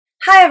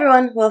Hi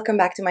everyone, welcome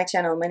back to my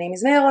channel. My name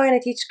is Aroyo and I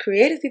teach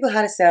creative people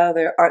how to sell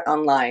their art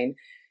online.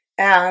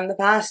 And the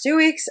past 2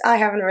 weeks I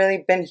haven't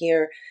really been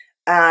here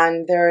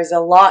and there's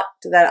a lot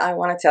that I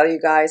want to tell you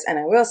guys and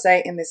I will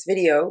say in this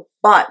video.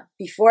 But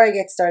before I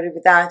get started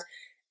with that,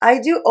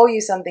 I do owe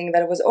you something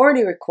that was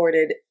already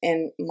recorded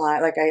in my,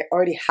 I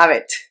already have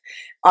it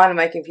on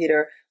my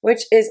computer,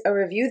 which is a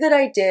review that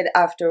I did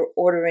after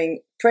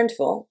ordering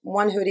Printful,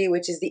 one hoodie,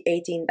 which is the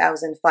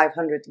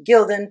 18,500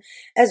 Gildan,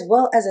 as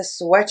well as a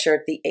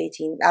sweatshirt, the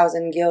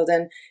 18,000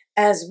 Gildan,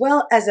 as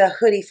well as a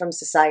hoodie from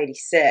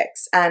Society6.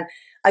 And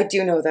I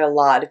do know that a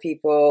lot of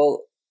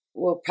people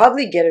will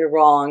probably get it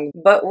wrong,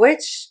 but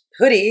which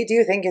hoodie do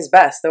you think is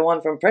best? The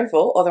one from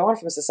Printful or the one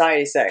from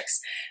Society6?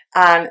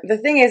 And the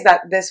thing is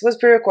that this was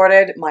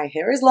pre-recorded, my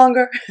hair is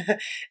longer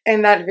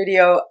in that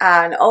video,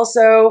 and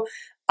also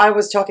I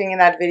was talking in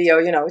that video,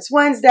 you know, it's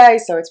Wednesday,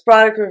 so it's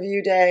product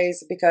review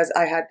days because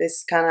I had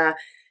this kind of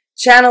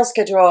channel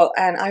schedule,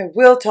 and I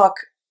will talk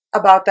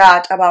about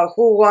that, about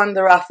who won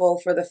the raffle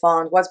for the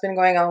font, what's been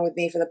going on with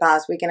me for the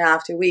past week and a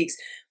half, 2 weeks,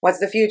 what's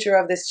the future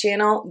of this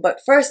channel. But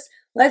first,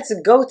 let's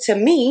go to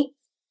me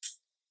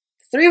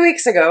 3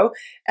 weeks ago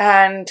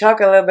and talk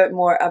a little bit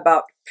more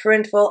about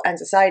Printful and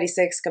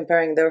Society6,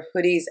 comparing their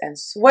hoodies and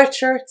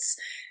sweatshirts,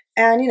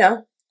 and, you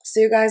know,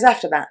 see you guys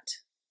after that.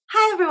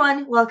 Hi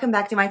everyone, welcome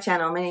back to my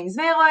channel. My name is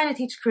Aroyo and I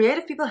teach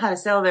creative people how to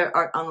sell their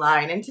art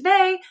online. And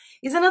today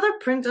is another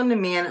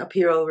print-on-demand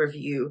apparel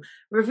review,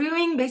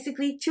 reviewing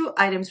basically 2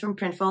 items from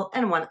Printful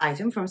and 1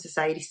 item from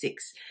Society6.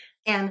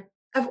 And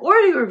I've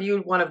already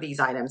reviewed one of these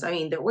items. I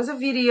mean, there was a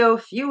video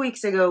a few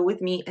weeks ago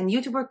with me and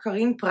YouTuber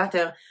Karin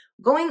Prater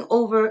going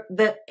over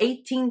the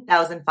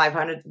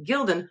 18,500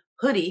 Gildan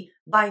hoodie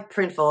by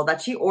Printful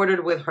that she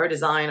ordered with her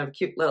design of a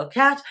cute little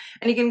cat,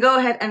 and you can go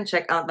ahead and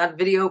check out that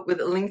video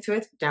with a link to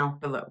it down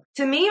below.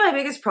 To me, my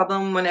biggest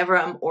problem whenever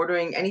I'm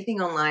ordering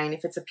anything online,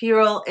 if it's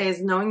apparel,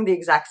 is knowing the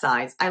exact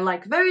size. I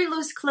like very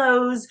loose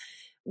clothes,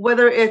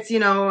 whether it's, you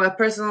know, a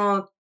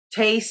personal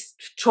taste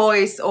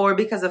choice or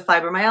because of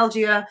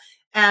fibromyalgia,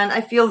 and I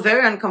feel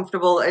very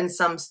uncomfortable in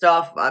some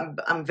stuff.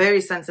 I'm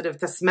very sensitive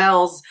to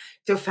smells,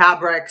 to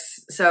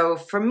fabrics, so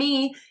for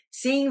me,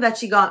 seeing that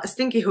she got a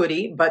stinky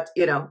hoodie, but,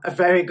 you know, a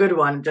very good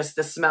one, just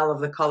the smell of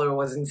the color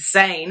was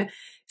insane.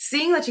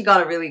 Seeing that she got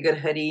a really good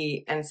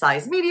hoodie in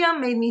size medium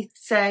made me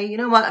say, you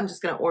know what, I'm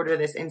just going to order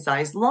this in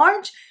size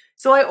large.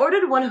 So I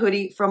ordered one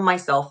hoodie from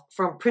myself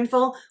from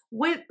Printful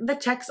with the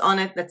text on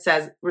it that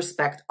says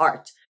Respect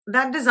Art.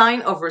 That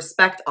design of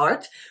Respect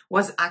Art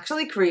was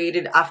actually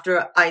created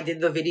after I did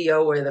the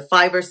video where the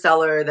Fiverr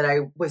seller that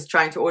I was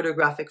trying to order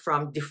graphic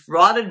from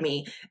defrauded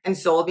me and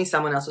sold me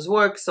someone else's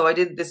work. So I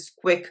did this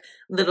quick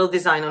little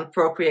design on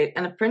Procreate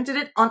and I printed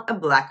it on a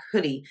black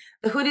hoodie.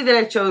 The hoodie that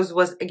I chose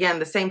was, again,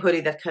 the same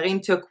hoodie that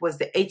Karin took, was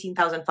the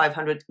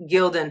 18,500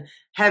 Gildan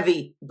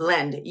heavy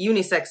blend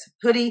unisex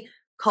hoodie,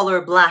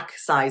 color black,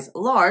 size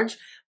large.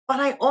 But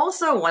I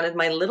also wanted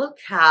my little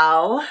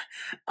cow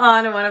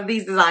on one of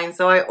these designs.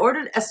 So I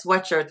ordered a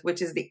sweatshirt,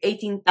 which is the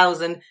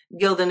 18,000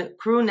 Gildan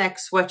crew neck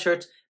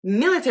sweatshirt,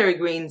 military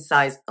green,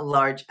 size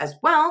large as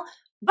well.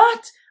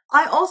 But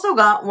I also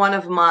got one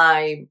of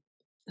my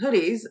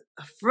hoodies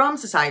from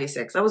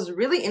Society6. I was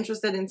really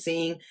interested in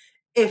seeing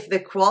if the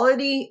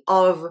quality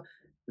of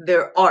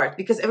their art,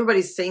 because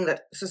everybody's saying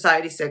that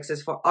Society6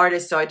 is for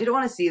artists, so I did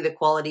want to see the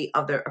quality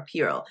of their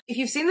apparel. If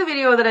you've seen the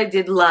video that I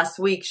did last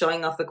week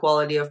showing off the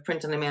quality of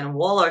print-on-demand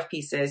wall art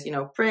pieces, you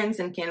know, prints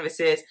and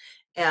canvases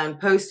and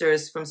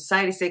posters from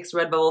Society6,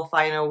 Redbubble,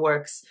 Final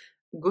Works,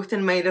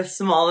 Gildan made a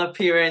small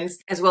appearance,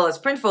 as well as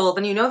Printful,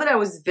 then you know that I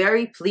was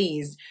very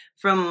pleased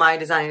from my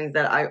designs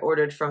that I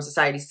ordered from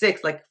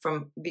Society6, like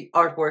from the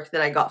artwork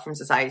that I got from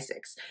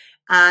Society6.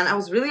 And I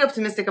was really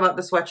optimistic about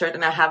the sweatshirt,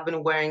 and I have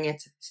been wearing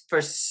it for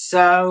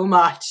so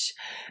much.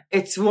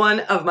 It's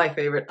one of my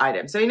favorite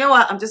items. So you know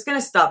what? I'm just going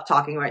to stop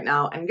talking right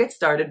now and get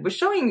started with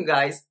showing you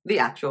guys the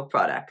actual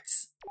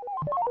products.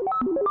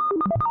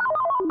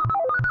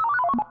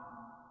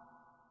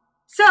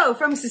 So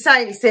from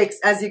Society6,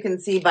 as you can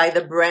see by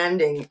the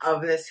branding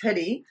of this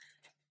hoodie,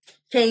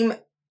 came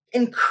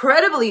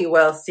incredibly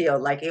well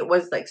sealed. Like it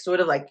was like sort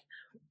of like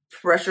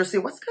pressure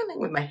seal. What's going on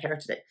with my hair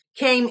today?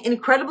 Came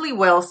incredibly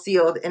well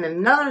sealed in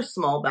another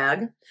small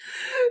bag.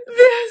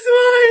 This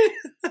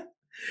one!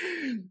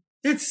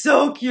 It's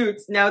so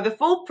cute. Now, the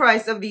full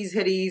price of these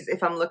hoodies,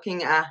 if I'm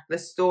looking at the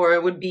store,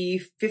 would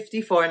be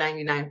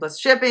 $54.99 plus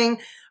shipping.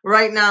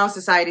 Right now,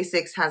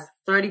 Society6 has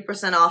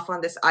 30% off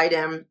on this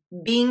item.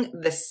 Being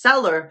the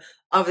seller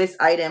of this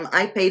item,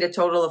 I paid a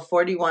total of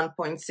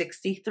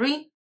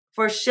 $41.63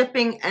 for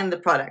shipping and the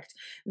product.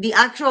 The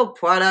actual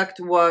product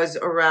was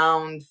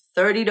around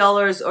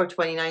 $30 or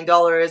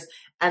 $29,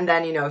 and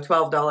then, you know,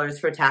 $12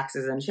 for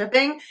taxes and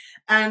shipping.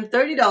 And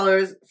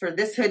 $30 for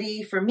this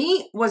hoodie, for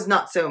me, was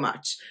not so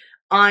much.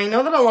 I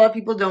know that a lot of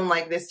people don't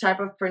like this type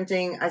of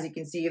printing. As you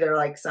can see, there are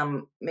like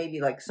some, maybe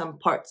like some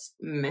parts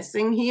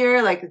missing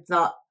here. Like it's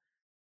not,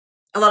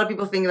 a lot of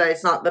people think that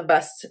it's not the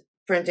best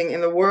printing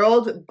in the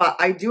world, but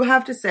I do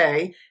have to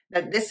say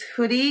that this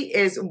hoodie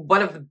is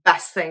one of the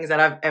best things that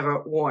I've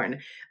ever worn.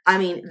 I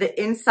mean, the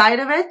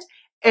inside of it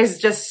is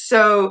just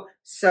so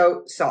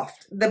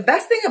soft. The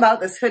best thing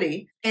about this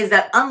hoodie is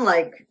that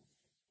unlike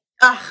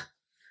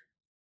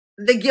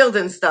the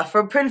Gildan stuff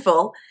from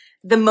Printful,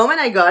 the moment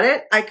I got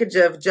it, I could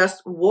have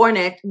just worn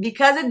it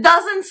because it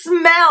doesn't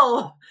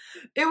smell.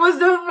 It was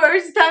the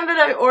first time that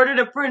I ordered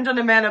a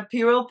print-on-demand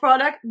apparel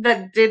product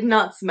that did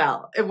not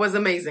smell. It was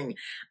amazing.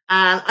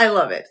 And I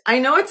love it. I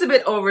know it's a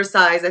bit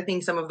oversized. I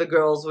think some of the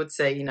girls would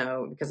say, you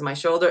know, because my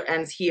shoulder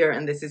ends here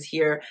and this is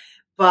here,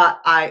 but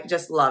I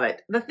just love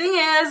it. The thing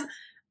is,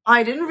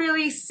 I didn't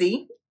really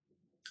see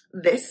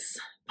this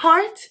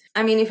part.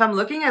 I mean, if I'm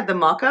looking at the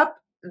mock-up,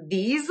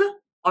 these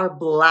are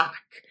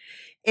black.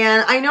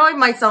 And I know it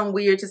might sound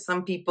weird to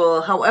some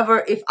people.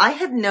 However, if I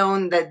had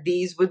known that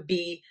these would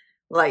be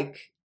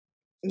like,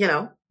 you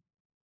know,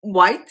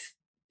 white,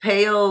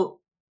 pale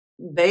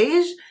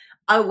beige,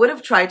 I would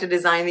have tried to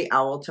design the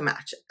owl to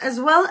match. As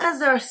well as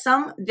there are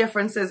some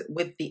differences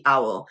with the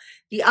owl.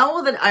 The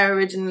owl that I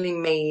originally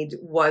made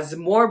was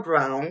more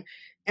brown.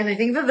 And I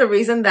think that the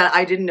reason that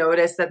I didn't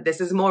notice that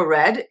this is more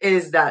red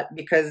is that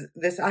because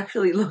this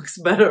actually looks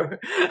better.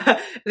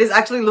 This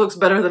actually looks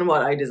better than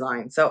what I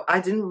designed. So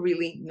I didn't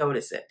really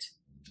notice it.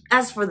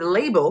 As for the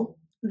label,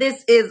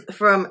 this is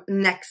from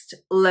Next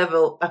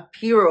Level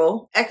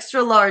Apparel,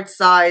 extra large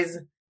size,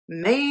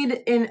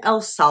 made in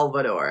El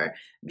Salvador.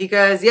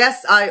 Because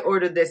yes, I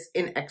ordered this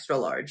in extra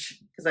large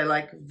because I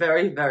like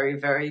very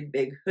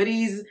big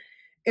hoodies.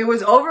 It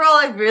was overall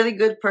a really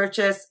good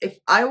purchase. If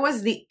I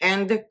was the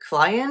end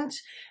client,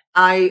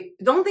 I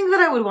don't think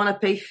that I would want to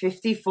pay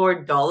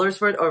 $54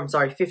 for it, or I'm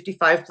sorry,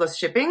 $55 plus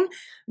shipping.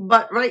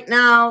 But right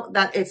now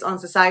that it's on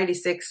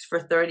Society6 for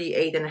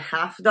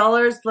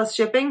 $38.50 plus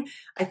shipping,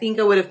 I think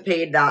I would have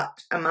paid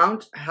that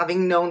amount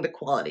having known the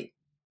quality.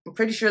 I'm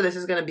pretty sure this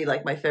is going to be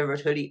like my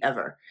favorite hoodie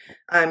ever.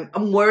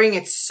 I'm wearing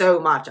it so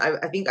much.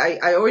 I think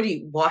I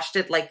already washed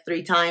it like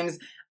 3 times.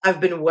 I've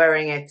been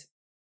wearing it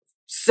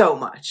so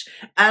much.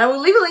 And I will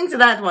leave a link to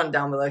that one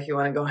down below if you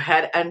want to go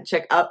ahead and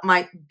check out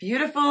my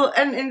beautiful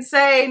and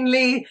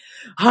insanely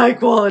high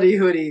quality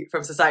hoodie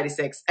from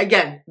Society6.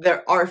 Again,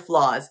 there are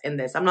flaws in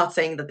this. I'm not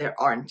saying that there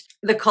aren't.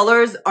 The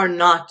colors are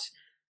not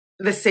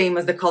the same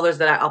as the colors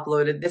that I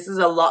uploaded. This is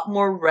a lot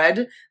more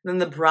red than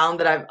the brown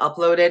that I've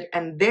uploaded.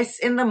 And this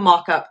in the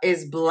mock-up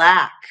is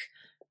black.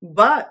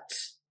 But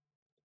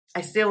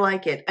I still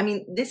like it. I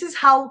mean, this is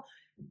how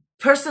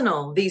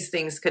personal these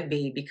things could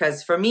be.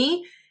 Because for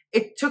me,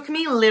 it took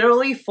me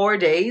literally 4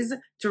 days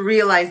to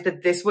realize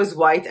that this was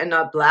white and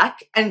not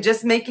black. And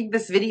just making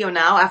this video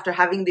now after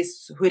having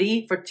this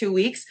hoodie for 2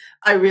 weeks,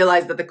 I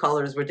realized that the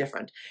colors were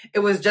different. It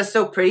was just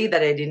so pretty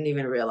that I didn't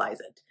even realize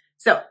it.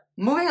 So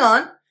moving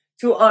on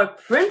to our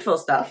Printful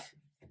stuff,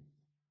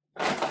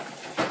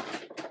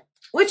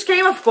 which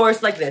came, of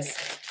course, like this.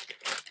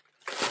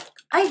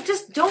 I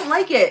just don't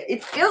like it.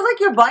 It feels like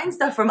you're buying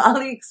stuff from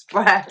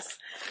AliExpress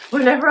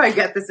whenever I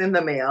get this in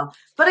the mail.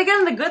 But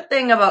again, the good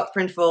thing about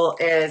Printful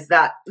is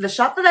that the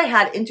shop that I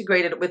had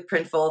integrated with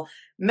Printful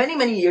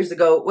many years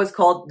ago was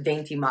called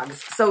Dainty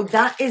Mugs. So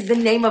that is the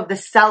name of the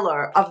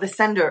seller, of the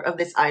sender of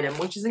this item,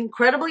 which is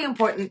incredibly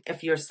important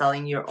if you're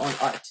selling your own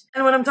art.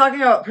 And when I'm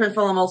talking about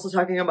Printful, I'm also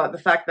talking about the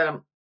fact that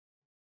I'm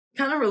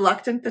kind of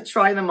reluctant to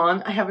try them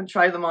on. I haven't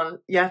tried them on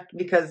yet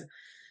because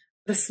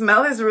the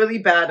smell is really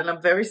bad and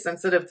I'm very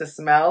sensitive to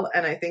smell.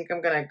 And I think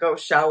I'm going to go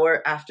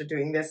shower after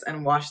doing this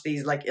and wash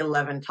these like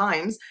 11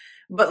 times.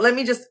 But let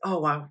me just, oh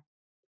wow,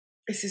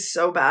 this is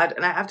so bad.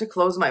 And I have to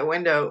close my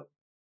window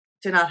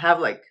to not have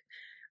like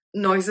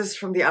noises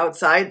from the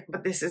outside,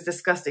 but this is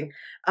disgusting.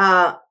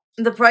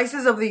 The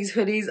prices of these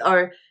hoodies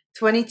are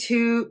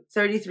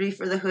 $22.33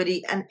 for the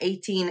hoodie and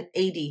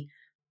 $18.80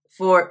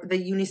 for the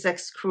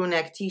unisex crew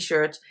neck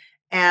t-shirt.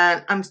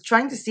 And I'm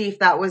trying to see if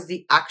that was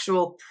the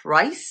actual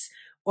price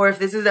or if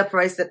this is the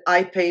price that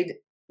I paid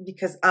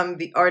because I'm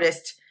the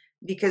artist,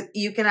 because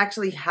you can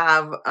actually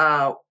have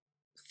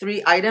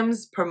 3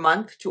 items per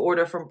month to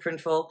order from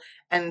Printful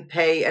and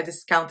pay a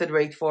discounted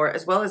rate for,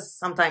 as well as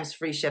sometimes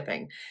free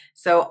shipping.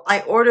 So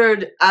I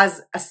ordered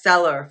as a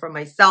seller for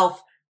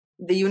myself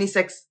the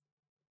unisex,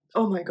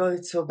 oh my god,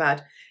 it's so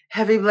bad,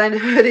 heavy blend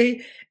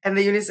hoodie and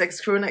the unisex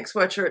crew neck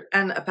sweatshirt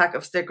and a pack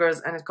of stickers,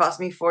 and it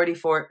cost me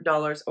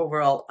 $44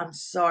 overall. I'm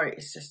sorry,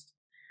 it's just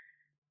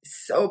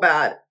so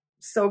bad.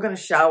 So gonna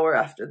shower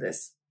after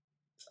this.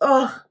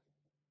 Oh,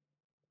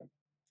 I'm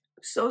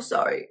so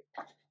sorry.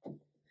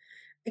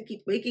 I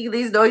keep making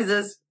these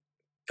noises.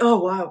 Oh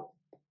wow.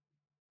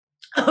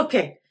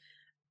 Okay,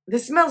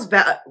 this smells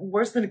bad,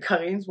 worse than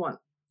Karin's one.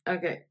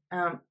 Okay,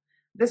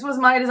 this was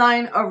my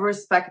design of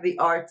Respect the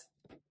Art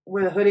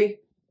with a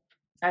hoodie,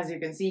 as you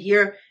can see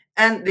here,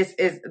 and this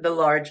is the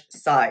large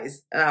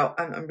size. Now,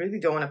 I really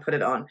don't want to put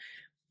it on.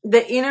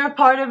 The inner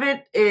part of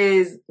it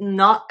is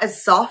not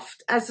as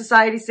soft as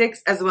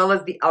Society6, as well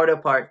as the outer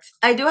part.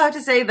 I do have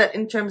to say that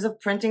in terms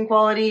of printing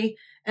quality,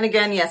 and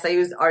again, yes, I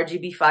used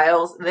RGB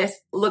files,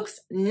 this looks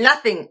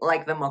nothing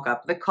like the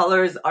mock-up. The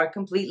colors are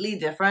completely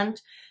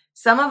different.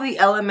 some of the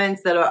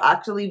elements that are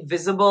actually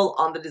visible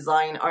on the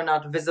design are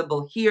not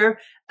visible here,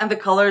 and the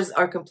colors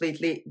are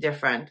completely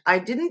different. I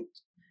didn't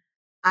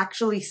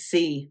actually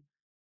see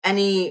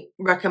any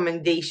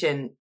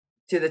recommendation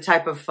to the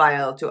type of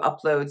file to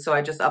upload, so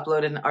I just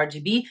uploaded an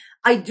RGB.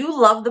 I do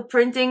love the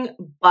printing,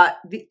 but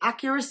the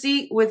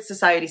accuracy with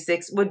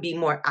Society6 would be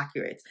more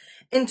accurate.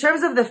 In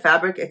terms of the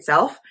fabric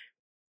itself,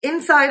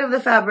 inside of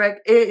the fabric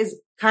is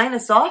kind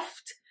of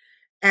soft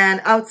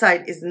and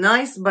outside is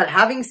nice, but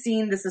having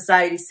seen the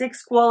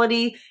Society6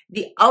 quality,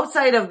 the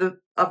outside of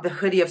the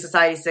hoodie of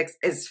Society6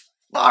 is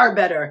far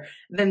better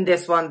than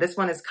this one. This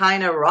one is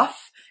kind of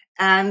rough,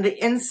 and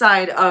the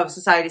inside of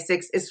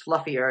Society6 is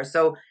fluffier.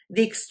 So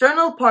the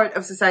external part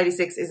of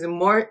Society6 is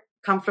more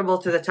comfortable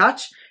to the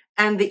touch,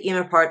 and the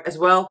inner part as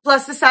well.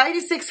 Plus,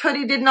 Society6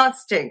 hoodie did not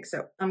stink,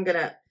 so I'm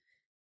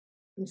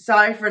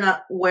sorry for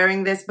not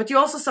wearing this, but you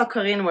also saw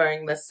Karin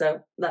wearing this, so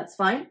that's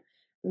fine.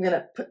 I'm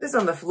gonna put this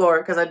on the floor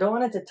because I don't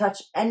want it to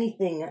touch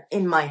anything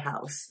in my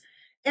house.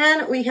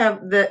 And we have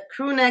the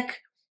crew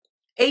neck,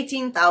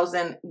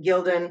 18,000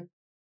 Gildan,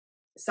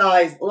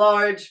 size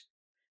large.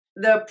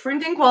 The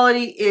printing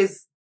quality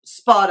is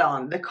spot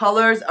on. The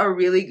colors are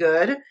really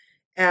good,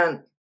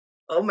 and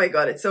oh my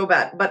god, it's so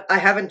bad. But I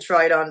haven't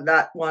tried on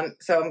that one,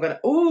 so I'm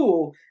gonna,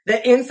 ooh,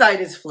 the inside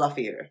is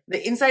fluffier.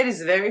 The inside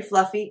is very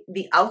fluffy.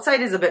 The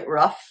outside is a bit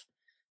rough.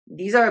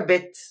 These are a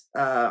bit,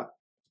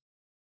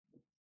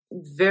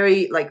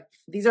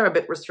 these are a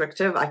bit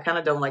restrictive. I kind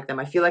of don't like them.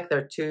 I feel like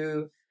they're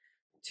too,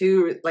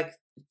 like,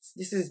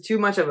 this is too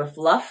much of a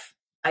fluff.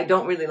 I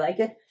don't really like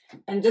it.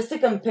 And just to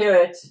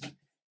compare it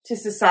to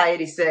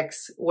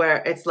Society6, where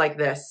it's like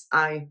this,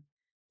 I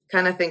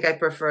kind of think I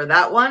prefer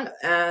that one.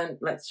 And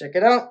let's check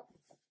it out.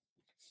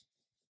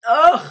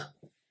 Oh,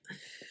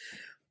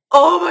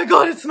 oh my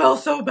god, it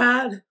smells so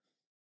bad.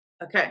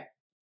 Okay,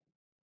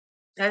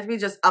 let me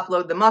just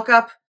upload the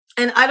mock-up.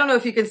 And I don't know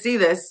if you can see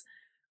this,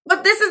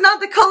 but this is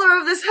not the color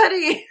of this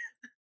hoodie.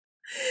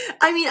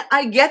 I mean,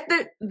 I get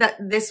that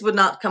this would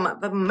not come up,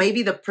 but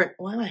maybe the print.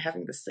 Why am I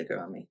having this sticker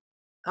on me?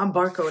 I'm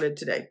barcoded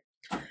today.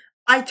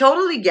 I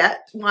totally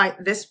get why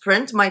this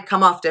print might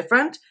come off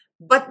different,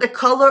 but the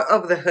color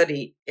of the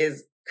hoodie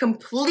is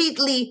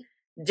completely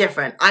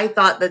different. I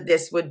thought that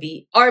this would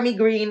be army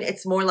green.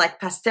 It's more like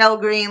pastel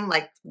green,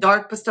 like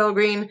dark pastel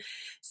green.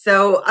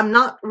 So I'm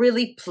not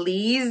really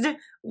pleased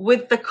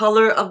with the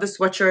color of the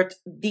sweatshirt.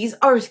 These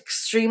are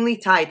extremely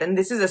tight, and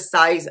this is a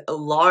size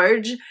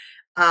large.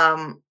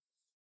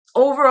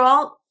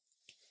 Overall,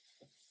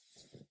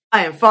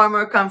 I am far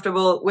more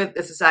comfortable with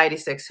the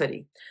Society6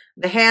 hoodie.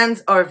 The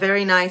hands are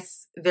very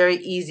nice, very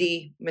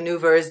easy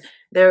maneuvers.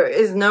 There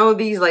is no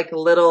these like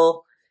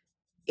little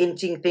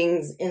inching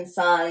things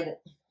inside.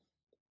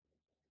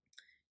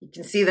 You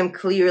can see them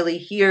clearly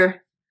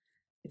here.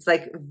 It's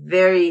like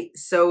very,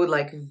 so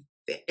like,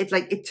 it's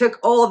like it took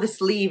all the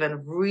sleeve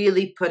and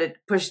really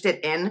pushed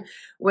it in,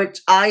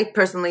 which I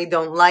personally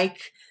don't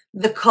like.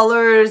 The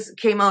colors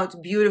came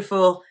out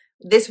beautiful.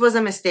 This was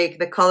a mistake.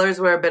 The colors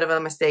were a bit of a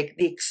mistake.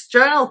 The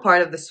external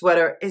part of the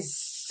sweater is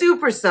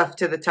super soft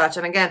to the touch.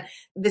 And again,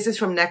 this is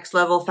from Next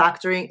Level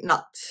Factory,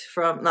 not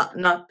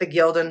the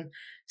Gildan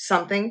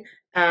something.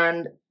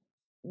 And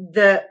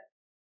the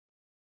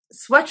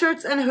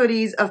sweatshirts and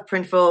hoodies of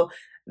Printful,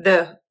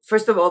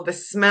 first of all, the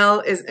smell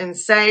is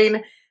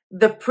insane.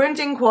 The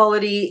printing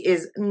quality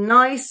is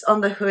nice on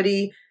the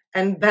hoodie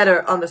and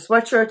better on the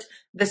sweatshirt.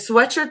 The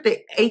sweatshirt, the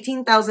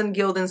 18,000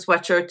 Gildan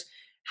sweatshirt,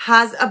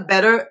 has a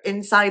better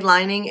inside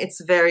lining.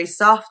 It's very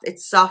soft.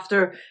 It's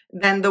softer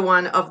than the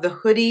one of the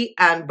hoodie,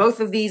 and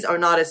both of these are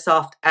not as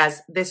soft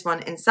as this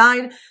one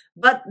inside,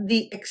 but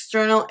the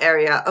external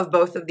area of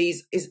both of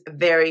these is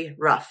very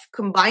rough.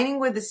 Combining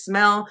with the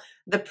smell,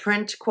 the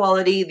print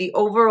quality, the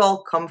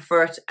overall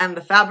comfort, and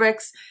the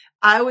fabrics,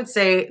 I would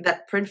say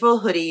that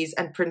Printful hoodies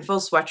and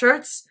Printful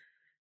sweatshirts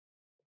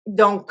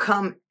don't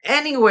come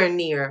anywhere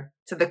near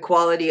to the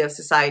quality of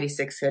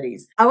Society6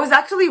 hoodies. I was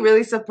actually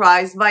really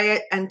surprised by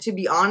it, and to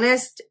be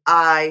honest,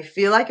 I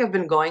feel like I've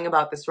been going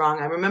about this wrong.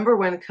 I remember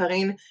when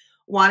Karin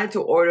wanted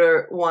to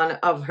order one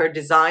of her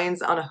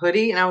designs on a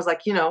hoodie, and I was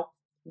like, you know,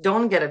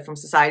 don't get it from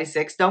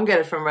Society6, don't get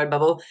it from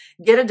Redbubble,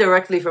 get it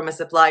directly from a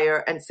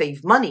supplier and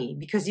save money,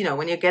 because, you know,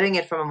 when you're getting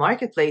it from a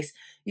marketplace,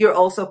 you're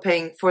also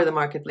paying for the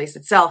marketplace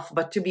itself.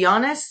 But to be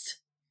honest,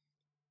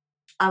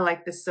 I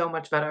like this so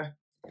much better.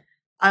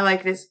 I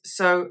like this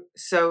so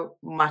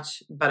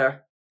much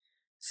better.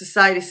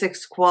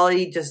 Society6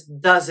 quality just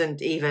doesn't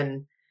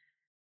even,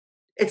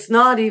 it's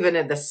not even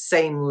at the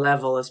same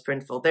level as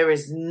Printful. There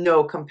is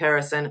no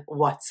comparison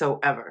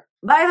whatsoever.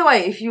 By the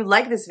way, if you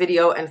like this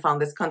video and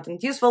found this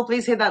content useful,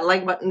 please hit that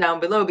like button down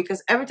below,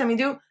 because every time you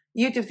do,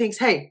 YouTube thinks,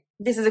 hey,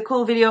 this is a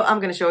cool video,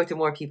 I'm going to show it to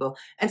more people.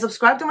 And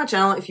subscribe to my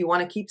channel if you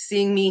want to keep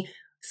seeing me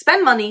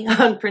spend money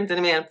on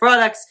print-on-demand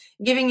products,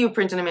 giving you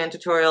print-on-demand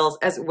tutorials,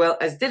 as well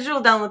as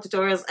digital download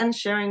tutorials, and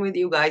sharing with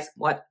you guys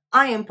what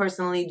I am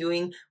personally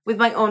doing with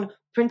my own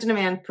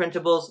print-on-demand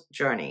printables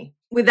journey.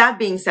 with that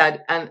being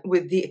said, and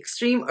with the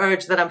extreme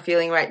urge that I'm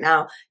feeling right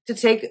now to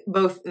take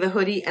both the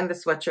hoodie and the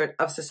sweatshirt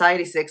of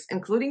Society6,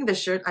 including the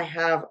shirt I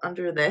have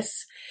under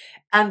this,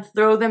 and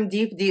throw them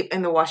deep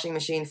in the washing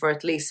machine for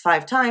at least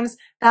 5 times,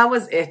 that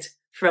was it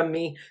from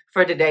me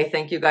for today.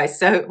 Thank you guys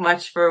so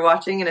much for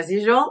watching, and as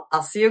usual,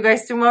 I'll see you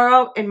guys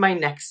tomorrow in my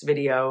next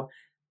video.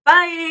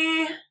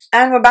 Bye!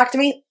 And we're back to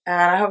me,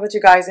 and I hope that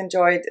you guys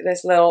enjoyed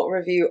this little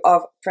review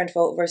of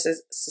Printful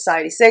versus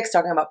Society6,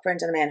 talking about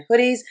print on demand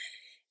hoodies.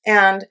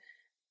 And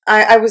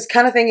I was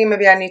kind of thinking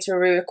maybe I need to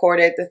re-record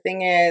it. The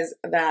thing is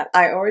that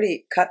I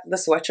already cut the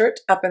sweatshirt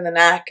up in the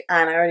neck,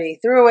 and I already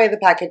threw away the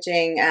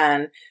packaging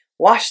and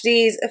washed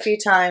these a few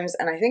times,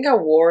 and I think I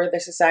wore the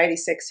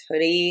Society6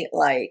 hoodie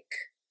like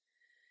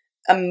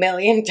a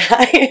million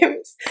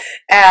times.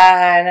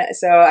 And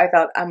so I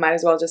thought I might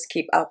as well just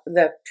keep up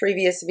the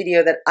previous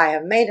video that I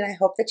have made, and I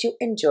hope that you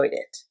enjoyed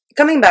it.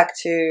 Coming back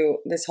to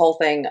this whole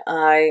thing,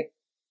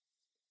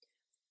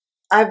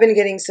 I've been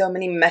getting so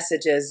many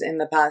messages in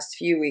the past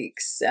few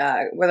weeks,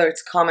 whether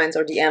it's comments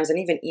or DMs and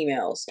even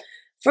emails,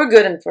 for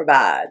good and for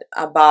bad,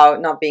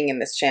 about not being in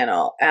this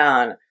channel.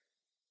 And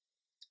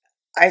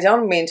I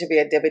don't mean to be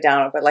a Debbie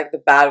Downer, but like the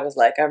bad was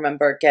like, I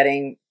remember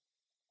getting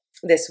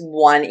this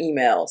one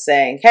email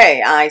saying,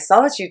 hey, I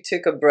saw that you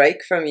took a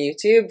break from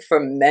YouTube for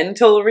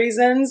mental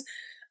reasons.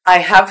 I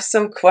have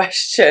some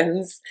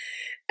questions.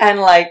 And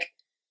like,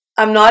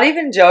 I'm not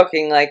even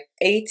joking, like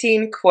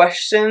 18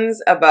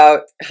 questions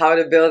about how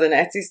to build an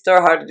Etsy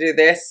store, how to do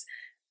this.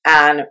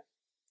 And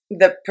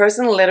the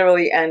person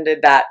literally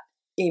ended that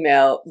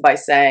email by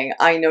saying,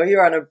 I know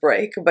you're on a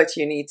break, but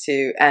you need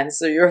to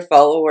answer your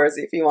followers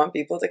if you want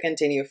people to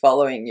continue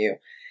following you.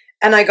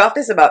 And I got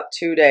this about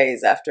 2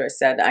 days after I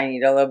said I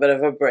need a little bit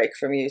of a break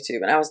from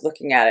YouTube. And I was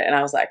looking at it and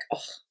I was like,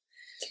 oh,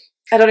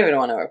 I don't even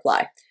want to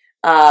reply.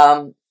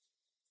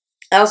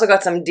 I also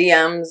got some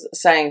DMs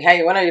saying,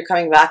 hey, when are you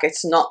coming back?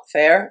 It's not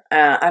fair.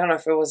 I don't know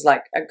if it was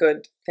like a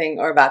good thing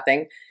or a bad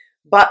thing,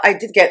 but I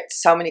did get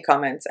so many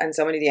comments and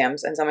so many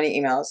DMs and so many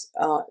emails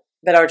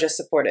that are just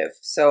supportive.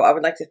 So I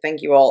would like to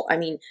thank you all. I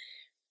mean,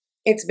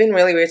 it's been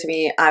really weird to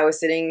me. I was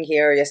sitting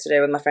here yesterday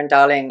with my friend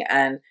Darling,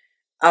 and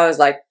I was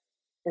like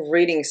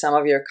reading some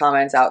of your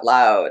comments out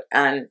loud.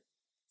 And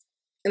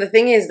the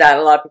thing is that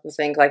a lot of people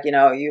think like, you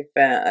know,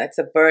 it's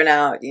a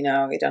burnout, you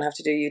know, you don't have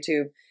to do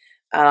YouTube.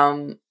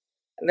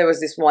 There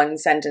was this one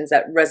sentence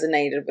that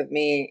resonated with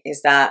me,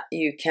 is that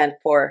you can't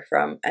pour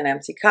from an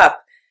empty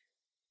cup.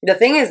 The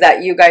thing is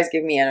that you guys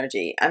give me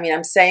energy. I mean,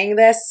 I'm saying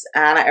this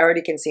and I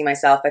already can see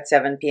myself at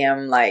 7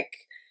 p.m. like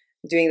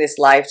doing this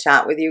live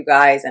chat with you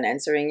guys and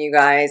answering you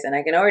guys. And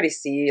I can already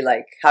see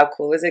like how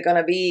cool is it going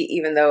to be,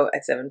 even though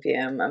at 7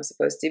 p.m. I'm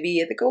supposed to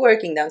be at the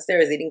co-working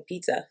downstairs eating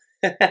pizza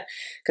because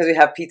we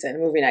have pizza and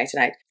movie night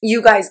tonight.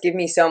 You guys give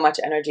me so much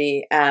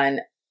energy,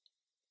 and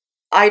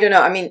I don't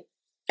know. I mean,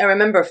 I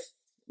remember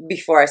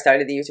before I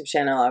started the YouTube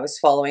channel, I was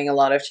following a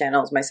lot of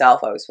channels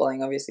myself. I was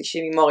following obviously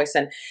Shimi Morris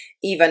and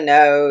Eva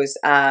Knows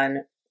and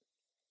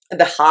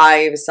The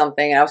Hive is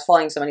something. I was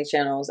following so many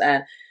channels,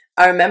 and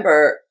I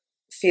remember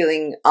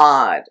feeling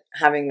odd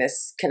having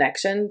this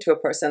connection to a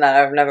person that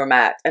I've never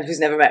met and who's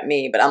never met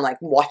me, but I'm like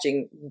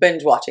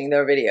binge watching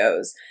their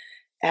videos.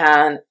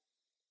 And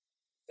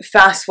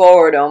fast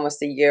forward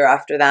almost a year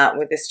after that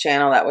with this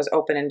channel that was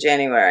open in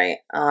January,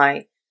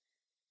 I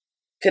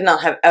could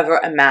not have ever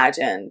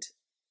imagined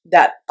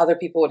that other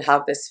people would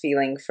have this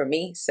feeling for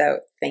me. So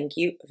thank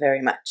you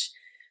very much.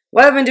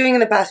 What I've been doing in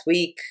the past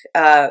week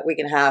and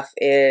a half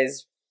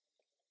is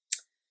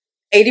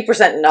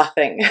 80%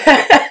 nothing.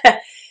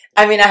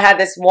 I mean, I had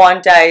this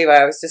one day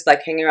where I was just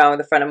like hanging around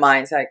with a friend of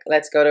mine. It's like,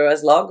 let's go to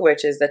Roslog,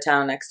 which is the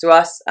town next to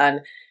us, and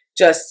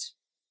just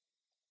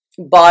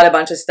bought a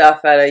bunch of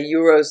stuff at a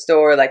Euro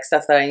store, like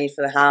stuff that I need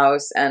for the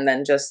house, and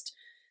then just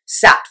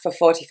sat for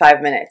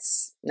 45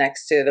 minutes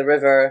next to the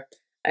river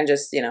and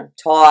just, you know,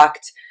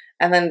 talked.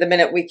 And then the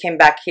minute we came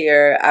back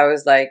here, I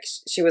was like,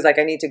 she was like,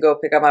 I need to go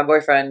pick up my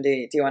boyfriend.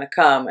 Do you want to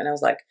come? And I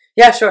was like,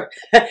 yeah, sure.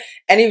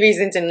 Any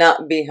reason to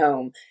not be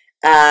home.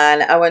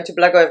 And I went to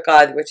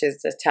Blagoevgrad, which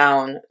is the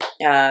town,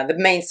 the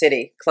main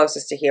city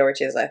closest to here, which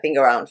is, I think,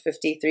 around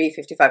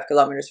 55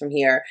 kilometers from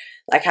here.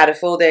 Like, had a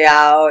full day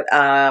out,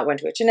 went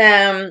to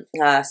H&M,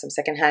 some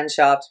secondhand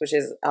shops, which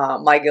is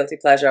my guilty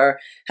pleasure.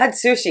 Had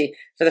sushi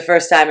for the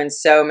first time in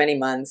so many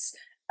months.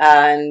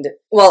 And,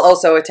 well,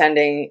 also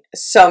attending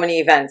so many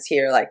events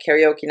here, like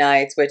karaoke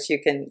nights, which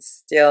you can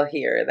still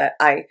hear that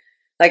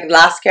like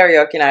last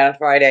karaoke night on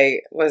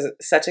Friday was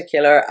such a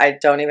killer. I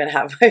don't even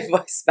have my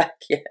voice back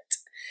yet.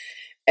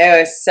 It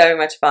was so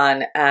much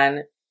fun.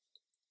 And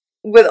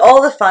with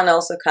all the fun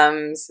also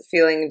comes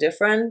feeling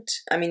different.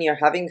 I mean, you're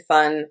having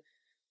fun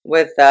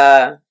with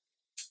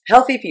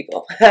healthy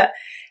people.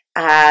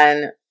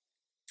 And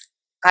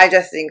I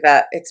just think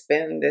that it's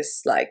been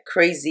this like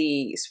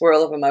crazy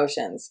swirl of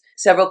emotions.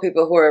 Several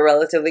people who are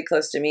relatively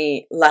close to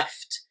me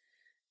left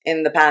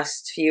in the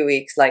past few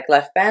weeks, like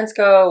left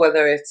Bansko,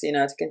 whether it's, you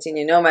know, to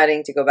continue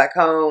nomading, to go back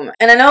home.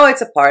 And I know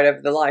it's a part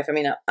of the life. I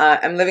mean,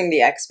 I'm living the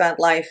expat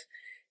life,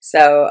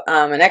 So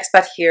I'm an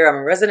expat here. I'm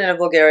a resident of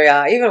Bulgaria.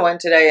 I even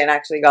went today and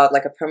actually got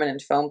like a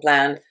permanent phone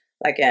plan,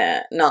 like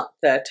not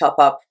the top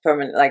up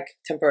permanent, like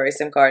temporary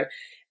SIM card.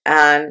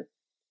 And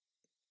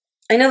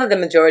I know that the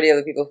majority of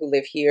the people who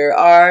live here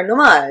are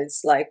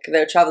nomads. Like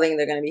they're traveling,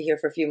 they're going to be here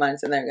for a few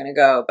months and they're going to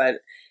go. But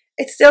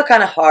it's still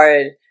kind of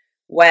hard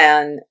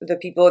when the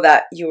people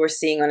that you were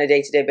seeing on a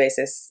day-to-day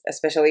basis,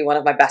 especially one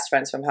of my best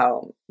friends from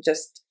home,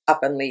 just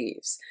up and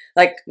leaves,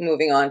 like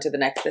moving on to the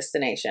next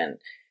destination.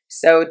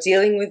 So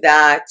dealing with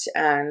that,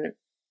 and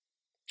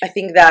I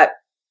think that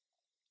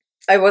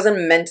I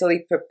wasn't mentally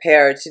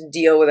prepared to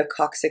deal with a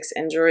coccyx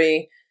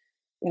injury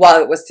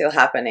while it was still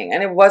happening.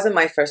 And it wasn't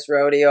my first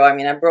rodeo. I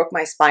mean, I broke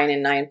my spine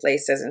in 9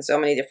 places and so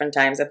many different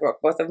times. I broke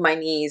both of my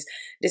knees,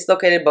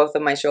 dislocated both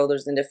of my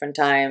shoulders in different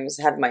times,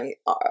 had my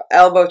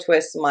elbow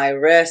twist, my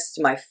wrist,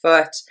 my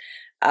foot.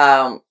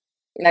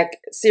 Like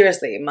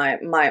seriously, my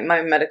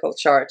medical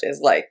chart is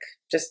like,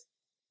 just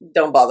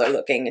don't bother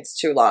looking. It's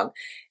too long.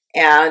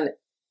 And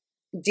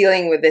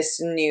dealing with this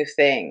new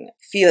thing,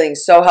 feeling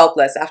so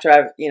helpless after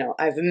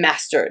I've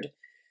mastered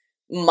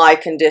my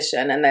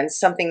condition, and then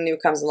something new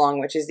comes along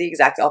which is the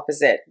exact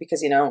opposite,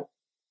 because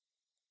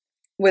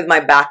with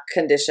my back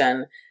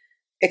condition,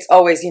 it's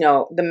always,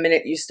 the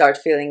minute you start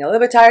feeling a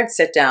little bit tired,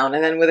 sit down.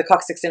 And then with a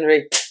coccyx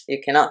injury,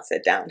 you cannot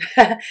sit down.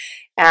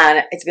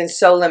 And it's been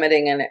so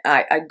limiting, and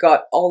I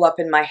got all up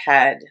in my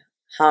head,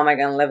 how am I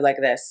gonna live like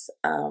this?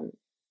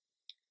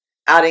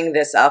 Adding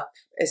this up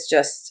is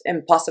just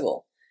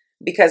impossible,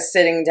 because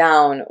sitting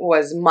down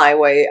was my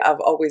way of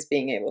always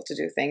being able to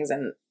do things,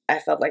 and I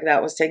felt like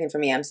that was taken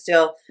from me. I'm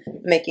still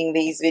making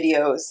these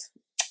videos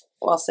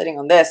while sitting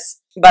on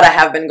this, but I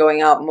have been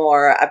going out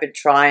more. I've been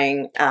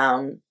trying.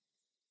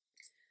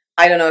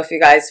 I don't know if you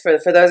guys, for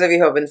those of you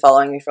who have been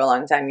following me for a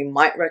long time, you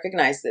might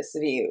recognize this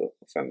view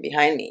from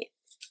behind me,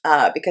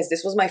 because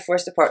this was my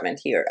first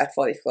apartment here at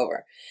Four Leaf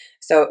Clover.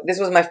 So this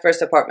was my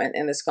first apartment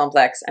in this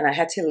complex, and I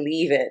had to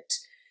leave it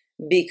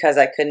because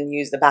I couldn't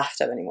use the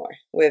bathtub anymore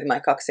with my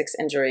coccyx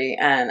injury,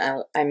 and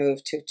I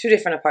moved to 2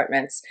 different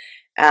apartments.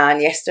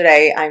 And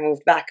yesterday I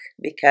moved back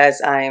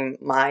because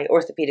my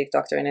orthopedic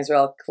doctor in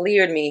Israel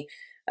cleared me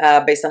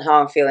based on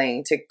how I'm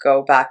feeling to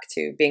go back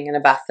to being in a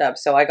bathtub.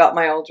 So I got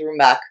my old room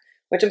back,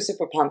 which I'm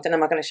super pumped. And I'm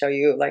not going to show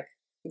you like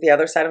the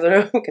other side of the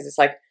room, because it's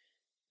like,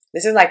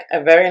 this is like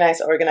a very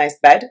nice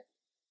organized bed,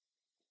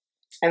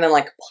 and then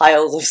like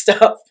piles of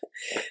stuff,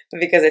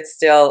 because it's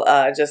still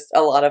just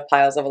a lot of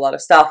piles of a lot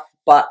of stuff.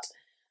 But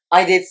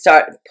I did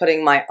start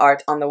putting my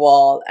art on the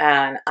wall,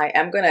 and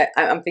I'm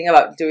thinking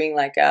about doing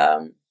like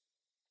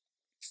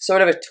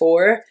sort of a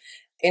tour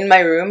in my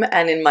room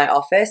and in my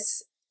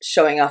office,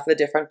 showing off the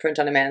different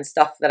print-on-demand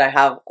stuff that I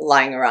have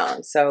lying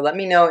around. So let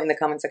me know in the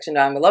comment section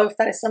down below if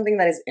that is something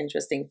that is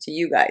interesting to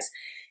you guys.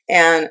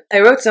 And I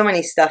wrote so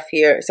much stuff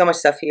here.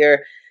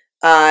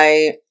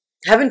 I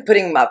have been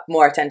putting up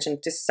more attention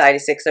to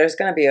Society6. There's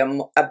going to be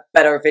a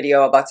better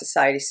video about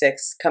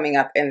Society6 coming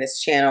up in this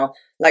channel,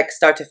 like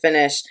start to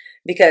finish,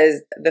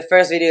 because the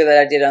first video that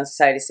I did on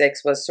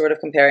Society6 was sort of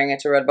comparing it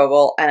to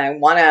Redbubble, and I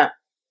want to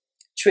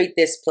treat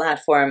this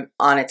platform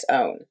on its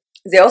own.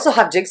 They also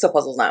have jigsaw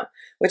puzzles now,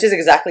 which is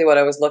exactly what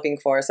I was looking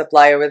for, a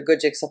supplier with good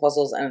jigsaw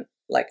puzzles and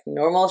like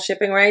normal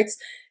shipping rates.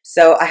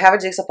 So I have a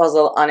jigsaw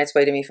puzzle on its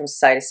way to me from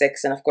Society6,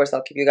 and of course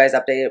I'll keep you guys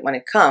updated when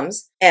it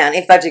comes. And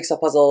if that jigsaw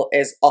puzzle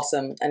is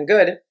awesome and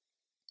good,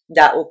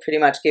 that will pretty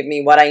much give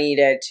me what I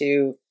needed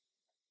to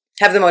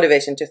have the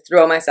motivation to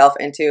throw myself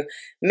into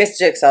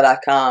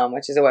missjigsaw.com,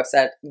 which is a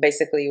website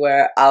basically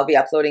where I'll be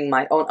uploading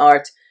my own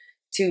art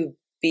to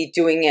be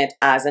doing it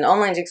as an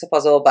online jigsaw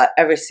puzzle, but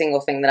every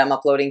single thing that I'm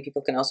uploading,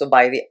 people can also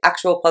buy the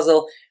actual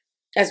puzzle,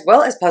 as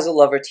well as puzzle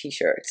lover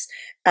t-shirts.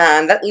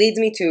 And that leads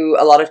me to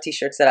a lot of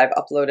t-shirts that I've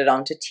uploaded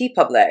onto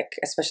TeePublic,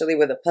 especially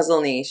with the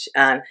puzzle niche.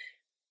 And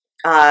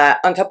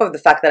on top of the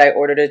fact that I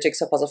ordered a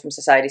jigsaw puzzle from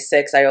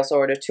Society6, I also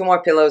ordered 2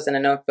 more pillows and a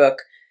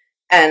notebook,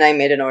 and I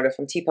made an order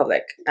from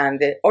TeePublic. And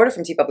the order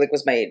from TeePublic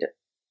was made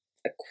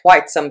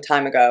quite some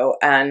time ago,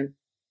 and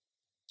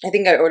I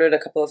think I ordered a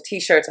couple of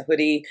t-shirts, a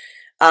hoodie.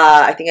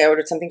 I think I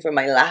ordered something for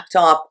my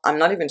laptop. I'm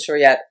not even sure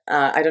yet.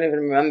 I don't even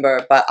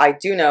remember, but I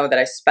do know that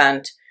I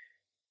spent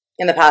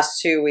in the past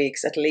 2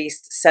 weeks at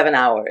least 7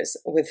 hours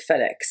with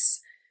FedEx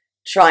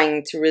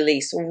trying to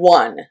release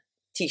 1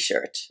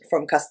 t-shirt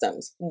from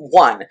customs.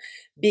 1,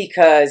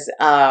 because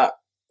I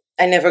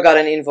never got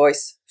an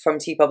invoice from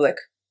TeePublic.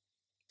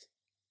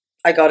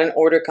 I got an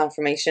order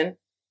confirmation.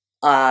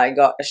 I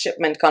got a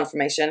shipment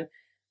confirmation.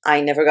 I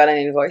never got an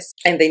invoice,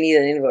 and they need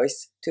an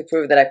invoice to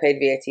prove that I paid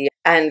VAT.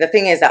 And the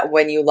thing is that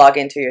when you log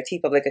into your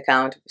TeePublic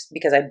account,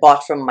 because I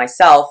bought from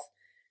myself,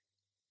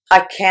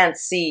 I can't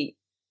see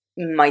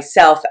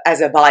myself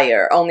as a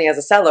buyer, only as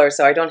a seller,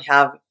 so I don't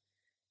have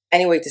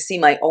any way to see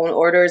my own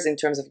orders in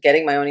terms of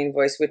getting my own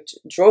invoice, which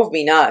drove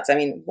me nuts. I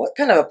mean, what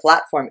kind of a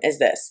platform is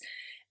this?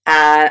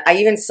 And I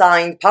even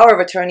signed power of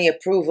attorney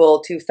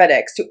approval to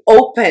FedEx to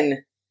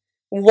open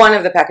one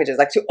of the packages,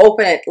 like to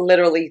open it,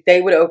 literally,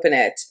 they would open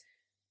it,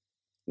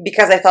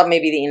 because I thought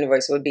maybe the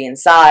invoice would be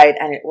inside,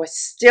 and it was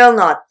still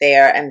not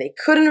there, and they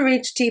couldn't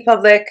reach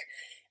TeePublic.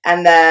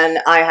 And then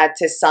I had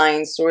to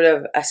sign sort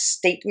of a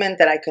statement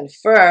that I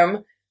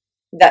confirm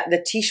that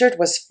the t-shirt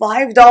was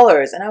 $5.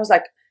 And I was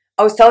like,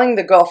 I was telling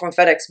the girl from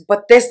FedEx,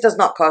 but this does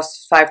not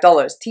cost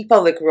 $5.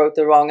 T-Public wrote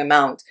the wrong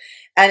amount.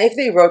 And if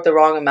they wrote the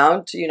wrong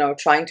amount, you know,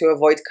 trying to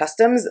avoid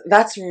customs,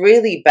 that's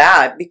really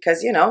bad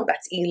because, you know,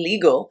 that's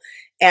illegal.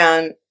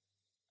 And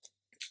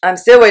I'm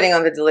still waiting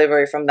on the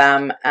delivery from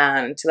them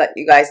and to let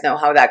you guys know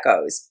how that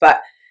goes.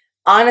 But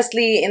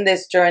honestly, in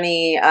this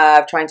journey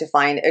of trying to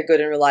find a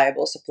good and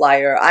reliable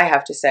supplier, I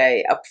have to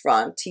say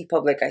upfront,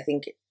 T-Public, I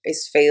think,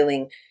 is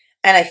failing.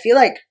 And I feel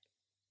like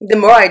the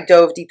more I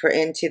dove deeper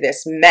into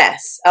this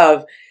mess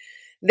of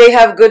they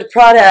have good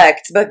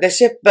products, but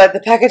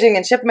the packaging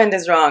and shipment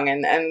is wrong,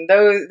 and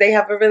those they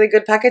have a really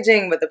good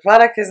packaging, but the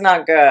product is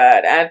not good,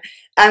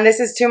 and this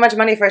is too much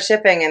money for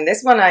shipping, and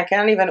this one I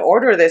can't even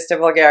order this to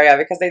Bulgaria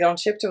because they don't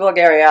ship to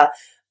Bulgaria,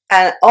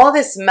 and all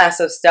this mess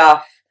of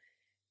stuff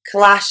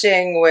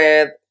clashing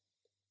with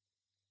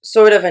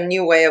sort of a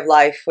new way of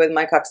life, with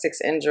my coccyx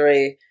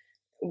injury,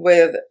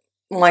 with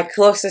my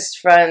closest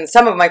friends,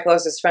 some of my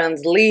closest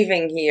friends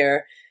leaving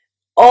here.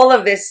 All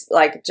of this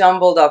like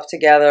jumbled up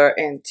together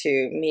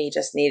into me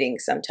just needing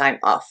some time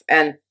off.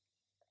 And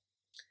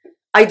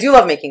I do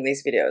love making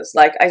these videos.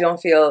 Like I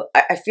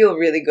feel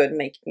really good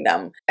making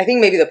them. I think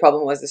maybe the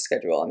problem was the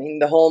schedule. I mean,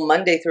 the whole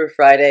Monday through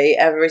Friday,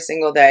 every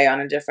single day on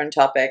a different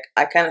topic,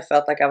 I kind of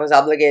felt like I was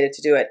obligated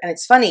to do it. And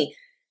it's funny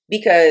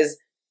because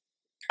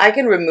I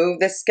can remove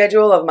this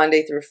schedule of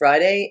Monday through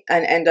Friday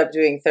and end up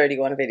doing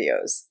 31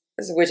 videos,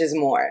 which is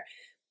more.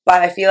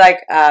 But I feel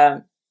like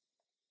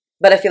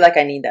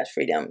I need that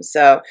freedom.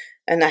 So,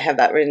 and I have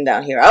that written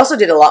down here. I also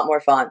did a lot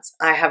more fonts.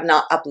 I have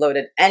not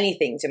uploaded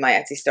anything to my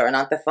Etsy store.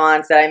 Not the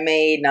fonts that I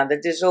made, not the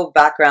digital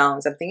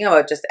backgrounds. I'm thinking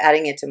about just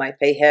adding it to my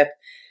Payhip.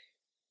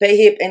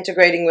 Payhip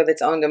integrating with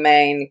its own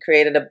domain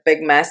created a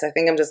big mess. I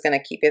think I'm just going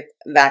to keep it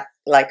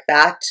like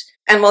that.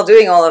 And while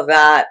doing all of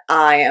that,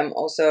 I am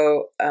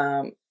also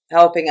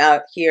helping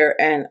out here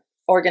and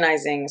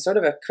organizing sort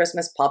of a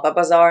Christmas pop-up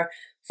bazaar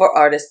for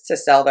artists to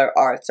sell their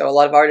art. So a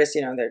lot of artists,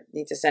 you know, they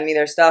need to send me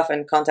their stuff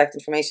and contact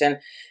information,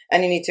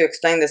 and you need to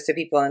explain this to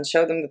people and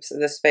show them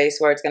the space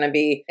where it's going to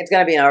be. It's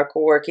going to be in our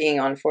co-working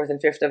on 4th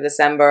and 5th of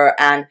December,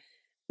 and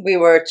we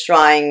were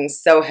trying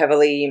so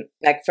heavily.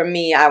 Like for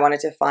me, I wanted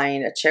to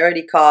find a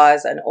charity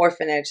cause, an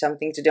orphanage,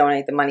 something to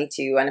donate the money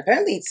to, and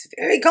apparently it's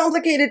very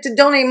complicated to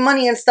donate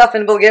money and stuff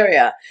in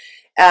Bulgaria.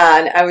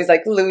 And I was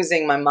like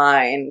losing my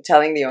mind,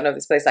 telling the owner of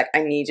this place, like,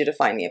 I need you to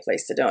find me a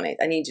place to donate.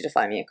 I need you to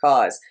find me a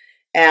cause.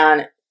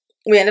 And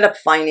we ended up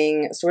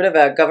finding sort of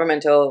a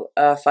governmental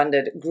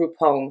funded group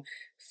home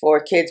for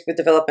kids with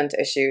development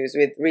issues,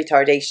 with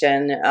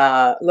retardation,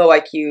 low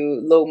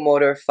IQ, low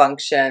motor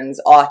functions,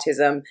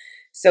 autism.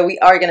 So we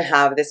are going to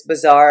have this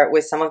bazaar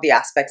with some of the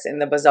aspects in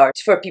the bazaar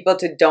for people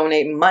to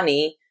donate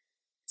money,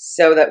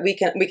 so that we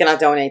cannot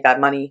donate that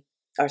money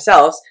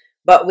ourselves,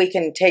 but we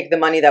can take the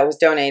money that was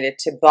donated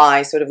to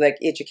buy sort of like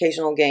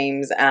educational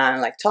games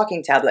and like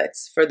talking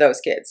tablets for those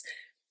kids.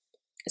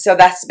 So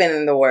that's been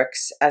in the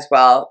works as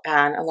well,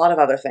 and a lot of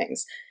other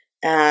things.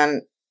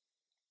 And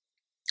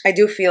I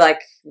do feel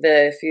like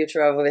the future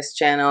of this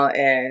channel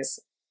is,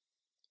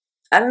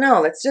 I don't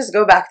know, let's just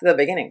go back to the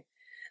beginning.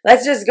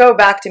 Let's just go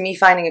back to me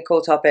finding a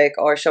cool topic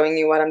or showing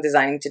you what I'm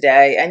designing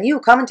today, and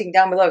you commenting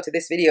down below to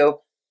this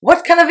video,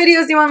 what kind of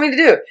videos do you want me to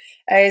do?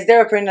 Is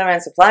there a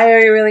print-on-demand supplier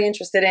you're really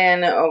interested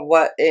in? Or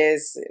what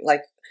is,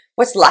 like,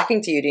 what's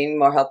lacking to you? Do you need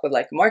more help with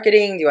like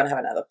marketing? Do you want to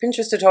have another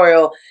Pinterest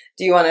tutorial?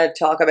 Do you want to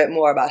talk a bit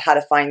more about how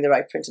to find the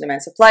right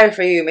print-on-demand supplier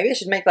for you? Maybe I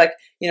should make like,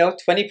 you know,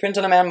 20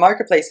 print-on-demand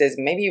marketplaces.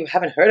 Maybe you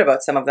haven't heard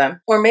about some of them.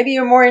 Or maybe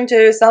you're more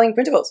into selling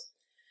printables.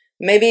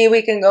 Maybe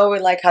we can go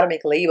with like how to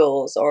make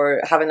labels, or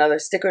have another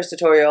stickers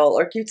tutorial,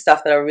 or cute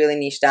stuff that are really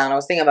niche down. I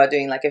was thinking about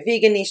doing like a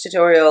vegan niche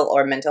tutorial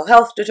or mental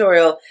health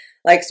tutorial,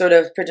 like sort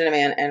of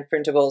print-on-demand and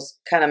printables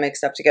kind of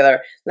mixed up together.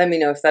 Let me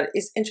know if that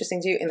is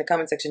interesting to you in the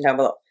comment section down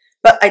below.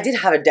 But I did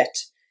have a debt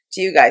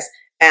to you guys,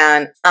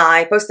 and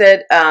I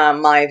posted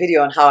my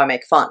video on how I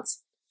make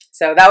fonts.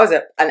 So that was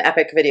an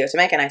epic video to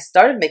make, and I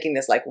started making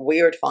this like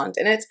weird font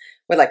in it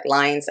with like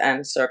lines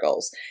and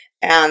circles.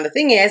 And the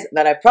thing is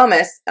that I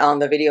promised on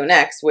the video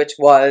next, which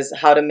was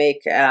how to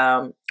make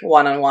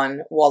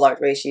one-on-one wall art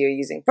ratio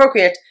using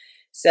Procreate.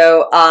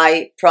 So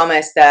I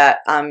promised that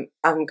I'm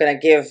gonna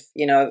give,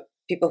 you know,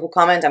 people who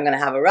comment, I'm gonna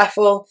have a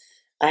raffle.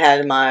 I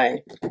had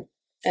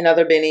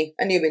another Binny,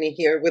 a new Binny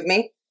here with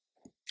me,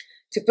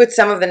 to put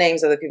some of the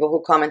names of the people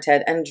who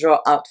commented and draw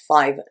out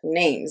 5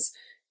 names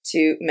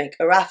to make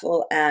a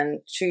raffle and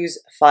choose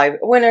 5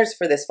 winners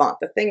for this font.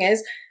 The thing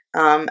is,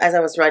 as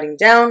I was writing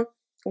down,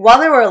 while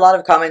there were a lot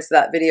of comments to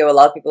that video, a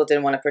lot of people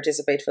didn't want to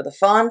participate for the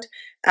font,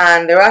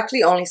 and there were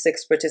actually only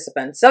 6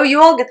 participants. So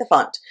you all get the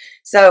font.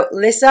 So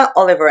Lisa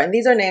Oliver, and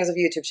these are names of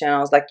YouTube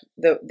channels, like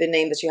the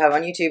name that you have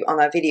on YouTube on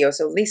that video.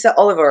 So Lisa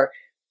Oliver,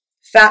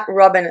 Fat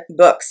Robin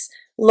Books,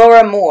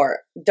 Laura Moore,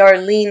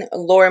 Darlene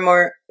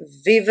Lorimer,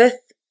 Vivith,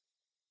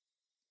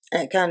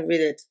 I can't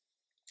read it,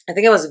 I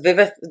think it was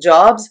Vivith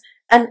Jobs,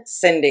 and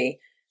Cindy.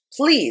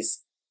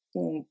 Please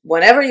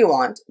whenever you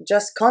want,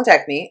 just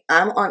contact me.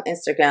 I'm on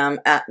Instagram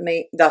at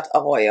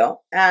may.aroyo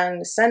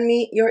and send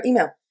me your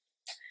email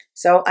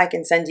so I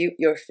can send you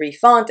your free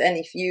font. And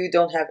if you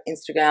don't have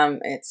Instagram,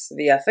 it's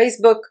via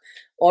Facebook,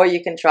 or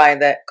you can try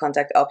the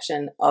contact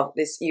option of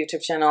this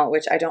YouTube channel,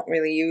 which I don't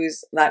really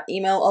use that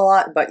email a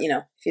lot, but you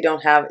know, if you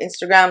don't have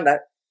Instagram,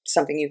 that's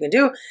something you can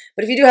do.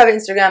 But if you do have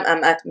Instagram,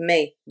 I'm at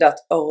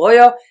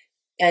may.aroyo,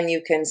 and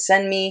you can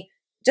send me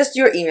just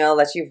your email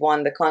that you've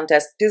won the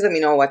contest. Please let me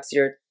know what's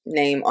your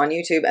name on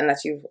YouTube and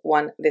that you've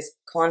won this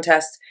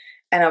contest,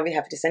 and I'll be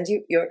happy to send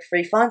you your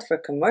free font for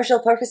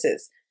commercial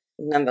purposes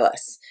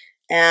nonetheless.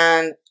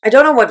 And I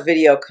don't know what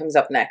video comes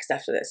up next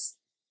after this.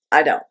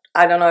 I don't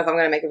know if I'm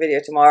going to make a video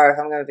tomorrow or if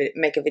I'm going to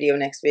make a video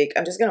next week.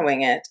 I'm just going to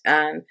wing it,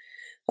 and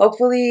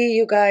hopefully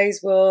you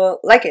guys will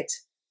like it,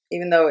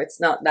 even though it's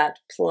not that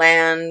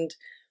planned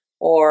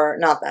or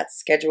not that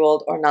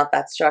scheduled or not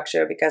that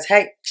structured, because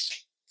hey,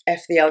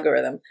 F the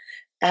algorithm.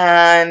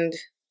 And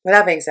with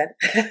that being said,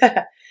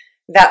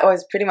 that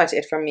was pretty much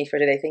it from me for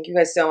today. Thank you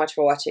guys so much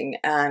for watching,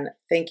 and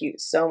thank you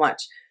so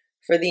much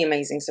for the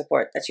amazing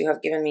support that you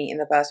have given me in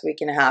the past week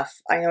and a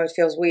half. I know it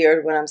feels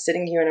weird when I'm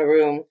sitting here in a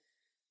room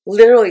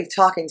literally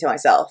talking to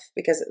myself,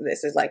 because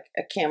this is like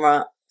a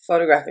camera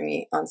photographing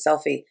me on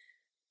selfie,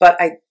 but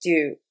I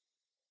do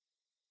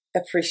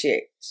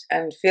appreciate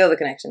and feel the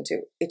connection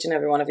to each and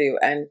every one of you,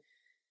 and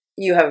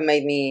you have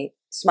made me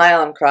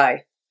smile and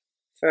cry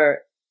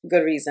for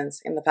good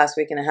reasons in the past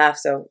week and a half,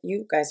 so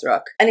you guys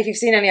rock. And if you've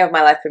seen any of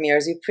my live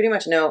premieres, you pretty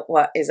much know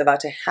what is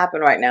about to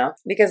happen right now,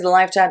 because the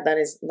live chat that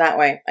is that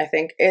way, I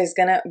think, is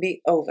gonna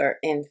be over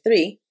in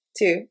 3,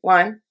 2,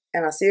 1,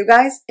 and I'll see you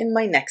guys in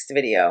my next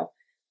video.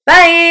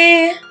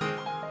 Bye!